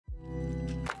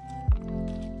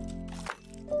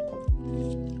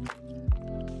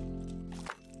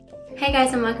Hey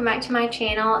guys, and welcome back to my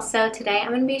channel. So today I'm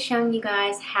going to be showing you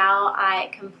guys how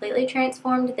I completely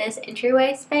transformed this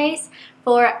entryway space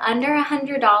for under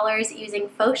 $100 using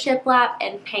faux shiplap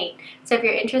and paint. So if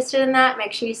you're interested in that,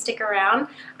 make sure you stick around.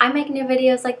 I make new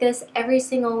videos like this every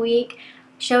single week,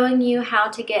 showing you how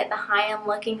to get the high-end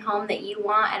looking home that you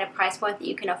want at a price point that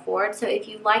you can afford. So if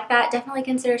you like that, definitely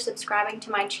consider subscribing to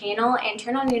my channel and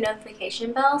turn on your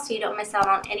notification bell so you don't miss out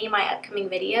on any of my upcoming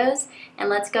videos. And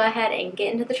let's go ahead and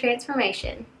get into the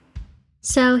transformation.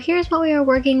 So here's what we are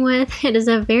working with. It is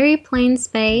a very plain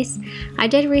space. I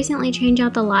did recently change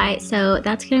out the light, so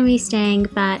that's going to be staying,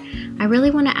 but I really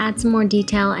want to add some more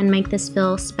detail and make this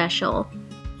feel special.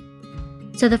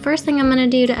 So the first thing I'm going to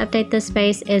do to update this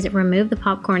space is remove the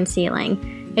popcorn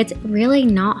ceiling. It's really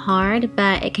not hard,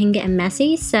 but it can get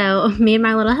messy, so me and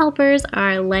my little helpers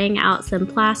are laying out some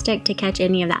plastic to catch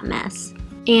any of that mess.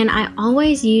 And I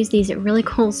always use these really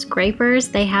cool scrapers.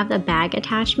 They have the bag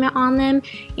attachment on them,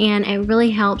 and it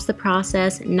really helps the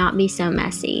process not be so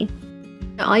messy.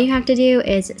 So all you have to do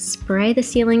is spray the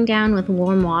ceiling down with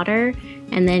warm water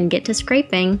and then get to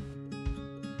scraping.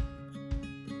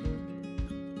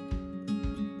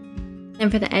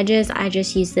 And for the edges, I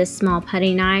just use this small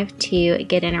putty knife to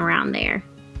get in around there.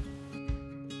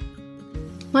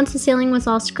 Once the ceiling was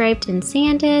all scraped and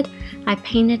sanded, I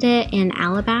painted it in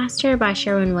Alabaster by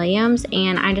Sherwin-Williams,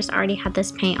 and I just already had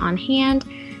this paint on hand,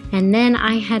 and then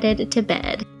I headed to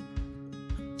bed.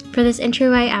 For this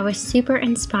entryway, I was super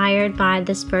inspired by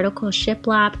this vertical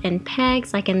shiplap and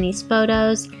pegs like in these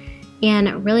photos,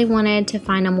 and really wanted to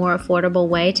find a more affordable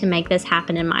way to make this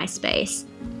happen in my space.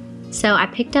 So I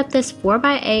picked up this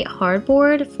 4x8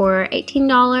 hardboard for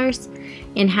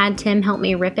 $18 and had Tim help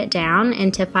me rip it down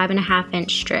into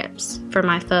 5.5-inch strips for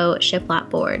my faux shiplap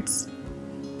boards.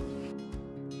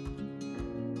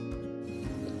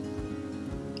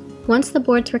 Once the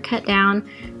boards were cut down,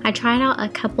 I tried out a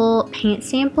couple paint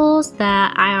samples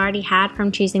that I already had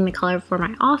from choosing the color for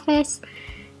my office.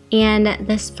 And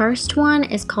this first one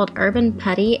is called Urban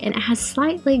Putty, and it has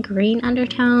slightly green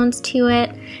undertones to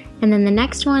it. And then the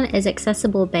next one is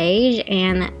Accessible Beige,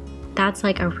 and that's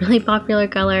like a really popular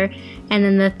color. And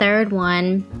then the third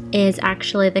one is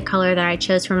actually the color that I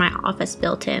chose for my office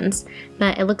built-ins,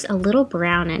 but it looks a little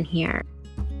brown in here.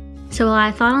 So while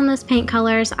I thought on those paint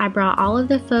colors, I brought all of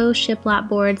the faux shiplap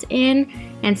boards in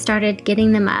and started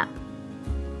getting them up.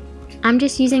 I'm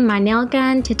just using my nail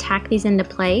gun to tack these into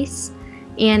place,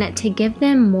 and to give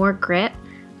them more grip,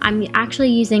 I'm actually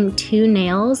using 2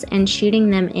 nails and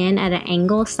shooting them in at an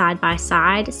angle side by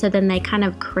side, so then they kind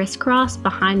of crisscross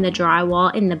behind the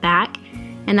drywall in the back,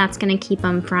 and that's going to keep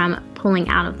them from pulling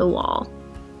out of the wall.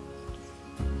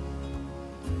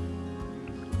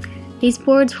 These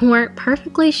boards weren't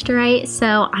perfectly straight,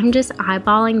 so I'm just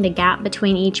eyeballing the gap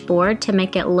between each board to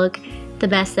make it look the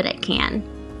best that it can.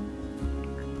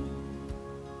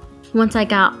 Once I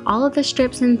got all of the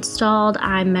strips installed,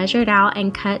 I measured out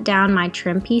and cut down my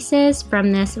trim pieces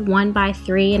from this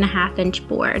 1x3.5-inch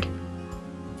board.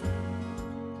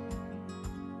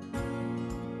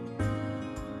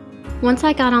 Once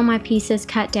I got all my pieces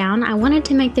cut down, I wanted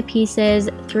to make the pieces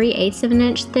 3/8 of an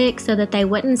inch thick so that they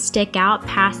wouldn't stick out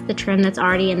past the trim that's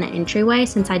already in the entryway,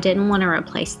 since I didn't want to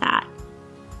replace that.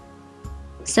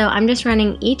 So I'm just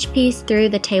running each piece through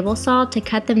the table saw to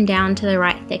cut them down to the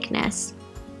right thickness.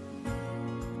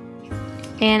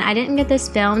 And I didn't get this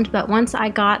filmed, but once I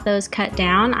got those cut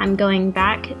down, I'm going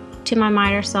back to my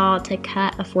miter saw to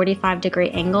cut a 45-degree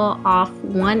angle off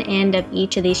one end of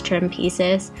each of these trim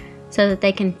pieces so that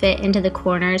they can fit into the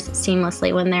corners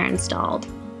seamlessly when they're installed.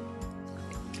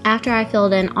 After I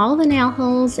filled in all the nail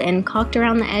holes and caulked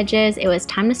around the edges, it was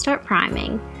time to start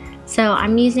priming. So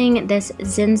I'm using this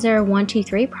Zinsser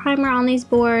 123 primer on these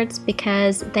boards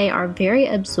because they are very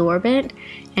absorbent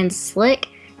and slick,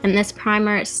 and this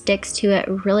primer sticks to it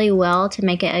really well to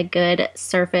make it a good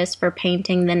surface for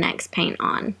painting the next paint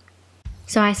on.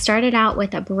 So I started out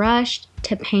with a brush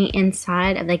to paint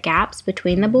inside of the gaps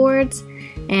between the boards,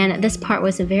 and this part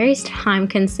was very time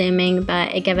consuming,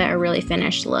 but it gave it a really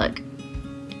finished look.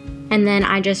 And then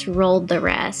I just rolled the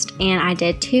rest, and I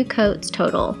did 2 coats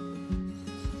total.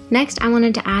 Next, I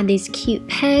wanted to add these cute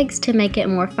pegs to make it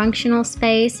more functional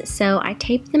space, so I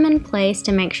taped them in place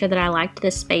to make sure that I liked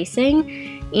the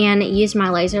spacing, and used my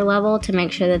laser level to make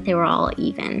sure that they were all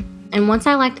even. And once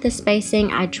I liked the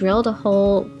spacing, I drilled a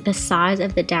hole the size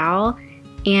of the dowel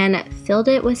and filled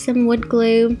it with some wood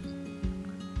glue,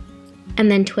 and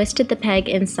then twisted the peg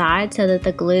inside so that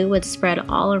the glue would spread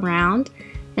all around,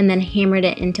 and then hammered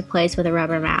it into place with a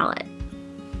rubber mallet.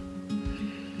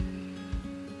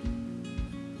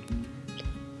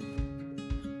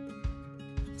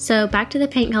 So back to the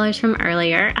paint colors from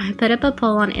earlier, I put up a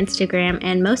poll on Instagram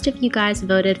and most of you guys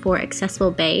voted for Accessible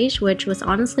Beige, which was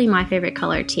honestly my favorite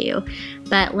color too.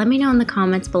 But let me know in the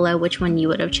comments below which one you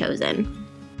would have chosen.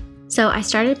 So I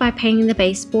started by painting the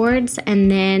baseboards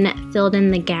and then filled in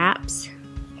the gaps.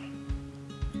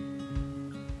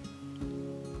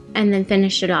 And then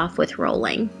finished it off with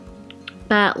rolling.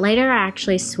 But later I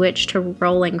actually switched to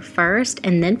rolling first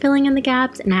and then filling in the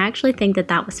gaps, and I actually think that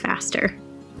that was faster.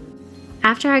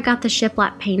 After I got the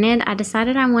shiplap painted, I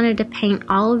decided I wanted to paint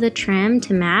all of the trim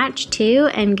to match too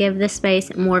and give the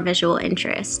space more visual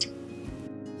interest.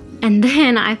 And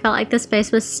then I felt like the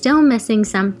space was still missing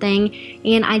something,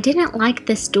 and I didn't like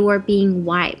this door being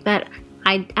white, but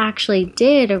I actually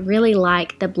did really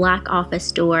like the black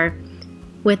office door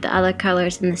with the other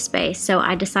colors in the space. So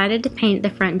I decided to paint the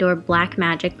front door Black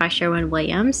Magic by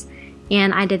Sherwin-Williams,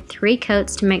 and I did 3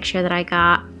 coats to make sure that I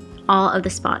got all of the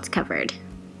spots covered.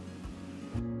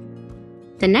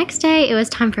 The next day, it was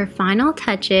time for final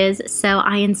touches, so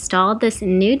I installed this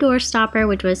new door stopper,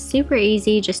 which was super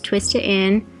easy, just twist it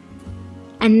in.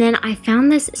 And then I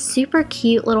found this super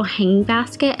cute little hanging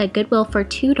basket at Goodwill for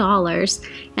 $2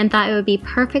 and thought it would be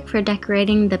perfect for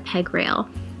decorating the peg rail.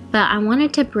 But I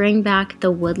wanted to bring back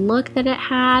the wood look that it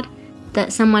had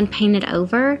that someone painted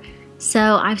over.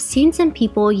 So I've seen some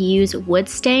people use wood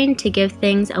stain to give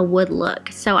things a wood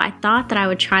look, so I thought that I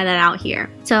would try that out here.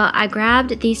 So I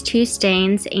grabbed these 2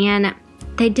 stains and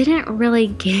they didn't really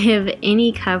give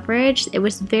any coverage. It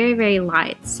was very, very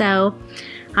light. So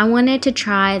I wanted to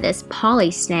try this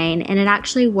poly stain and it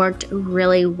actually worked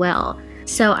really well.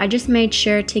 So I just made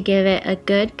sure to give it a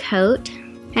good coat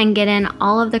and get in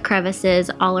all of the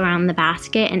crevices all around the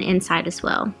basket and inside as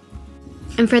well.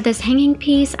 And for this hanging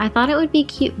piece, I thought it would be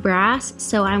cute brass,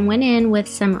 so I went in with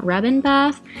some Rub and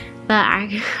Buff, but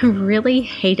I really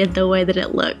hated the way that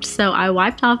it looked. So I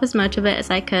wiped off as much of it as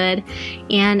I could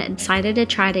and decided to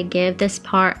try to give this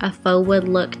part a faux wood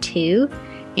look too.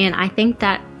 And I think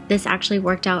that this actually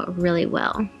worked out really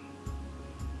well.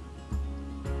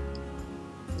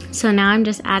 So now I'm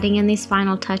just adding in these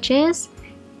final touches,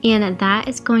 and that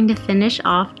is going to finish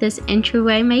off this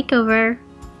entryway makeover.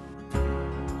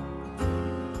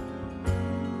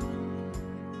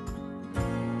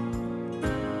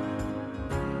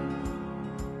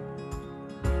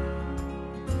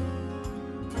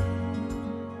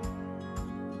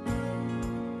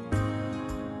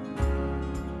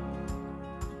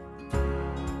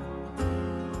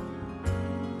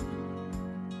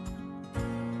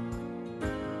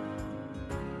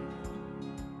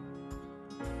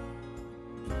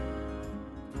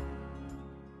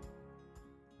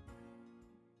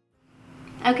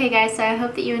 Okay guys, so I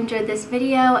hope that you enjoyed this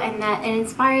video and that it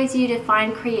inspires you to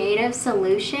find creative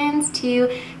solutions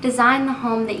to design the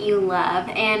home that you love.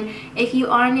 And if you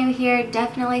are new here,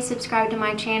 definitely subscribe to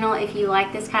my channel if you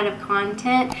like this kind of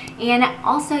content. And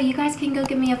also, you guys can go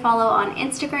give me a follow on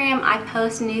Instagram. I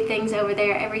post new things over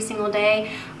there every single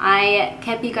day. I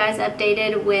kept you guys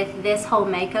updated with this whole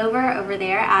makeover over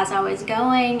there as I was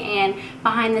going and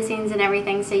behind the scenes and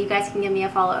everything, so you guys can give me a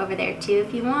follow over there too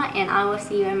if you want, and I will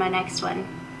see you in my next one.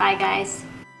 Bye guys.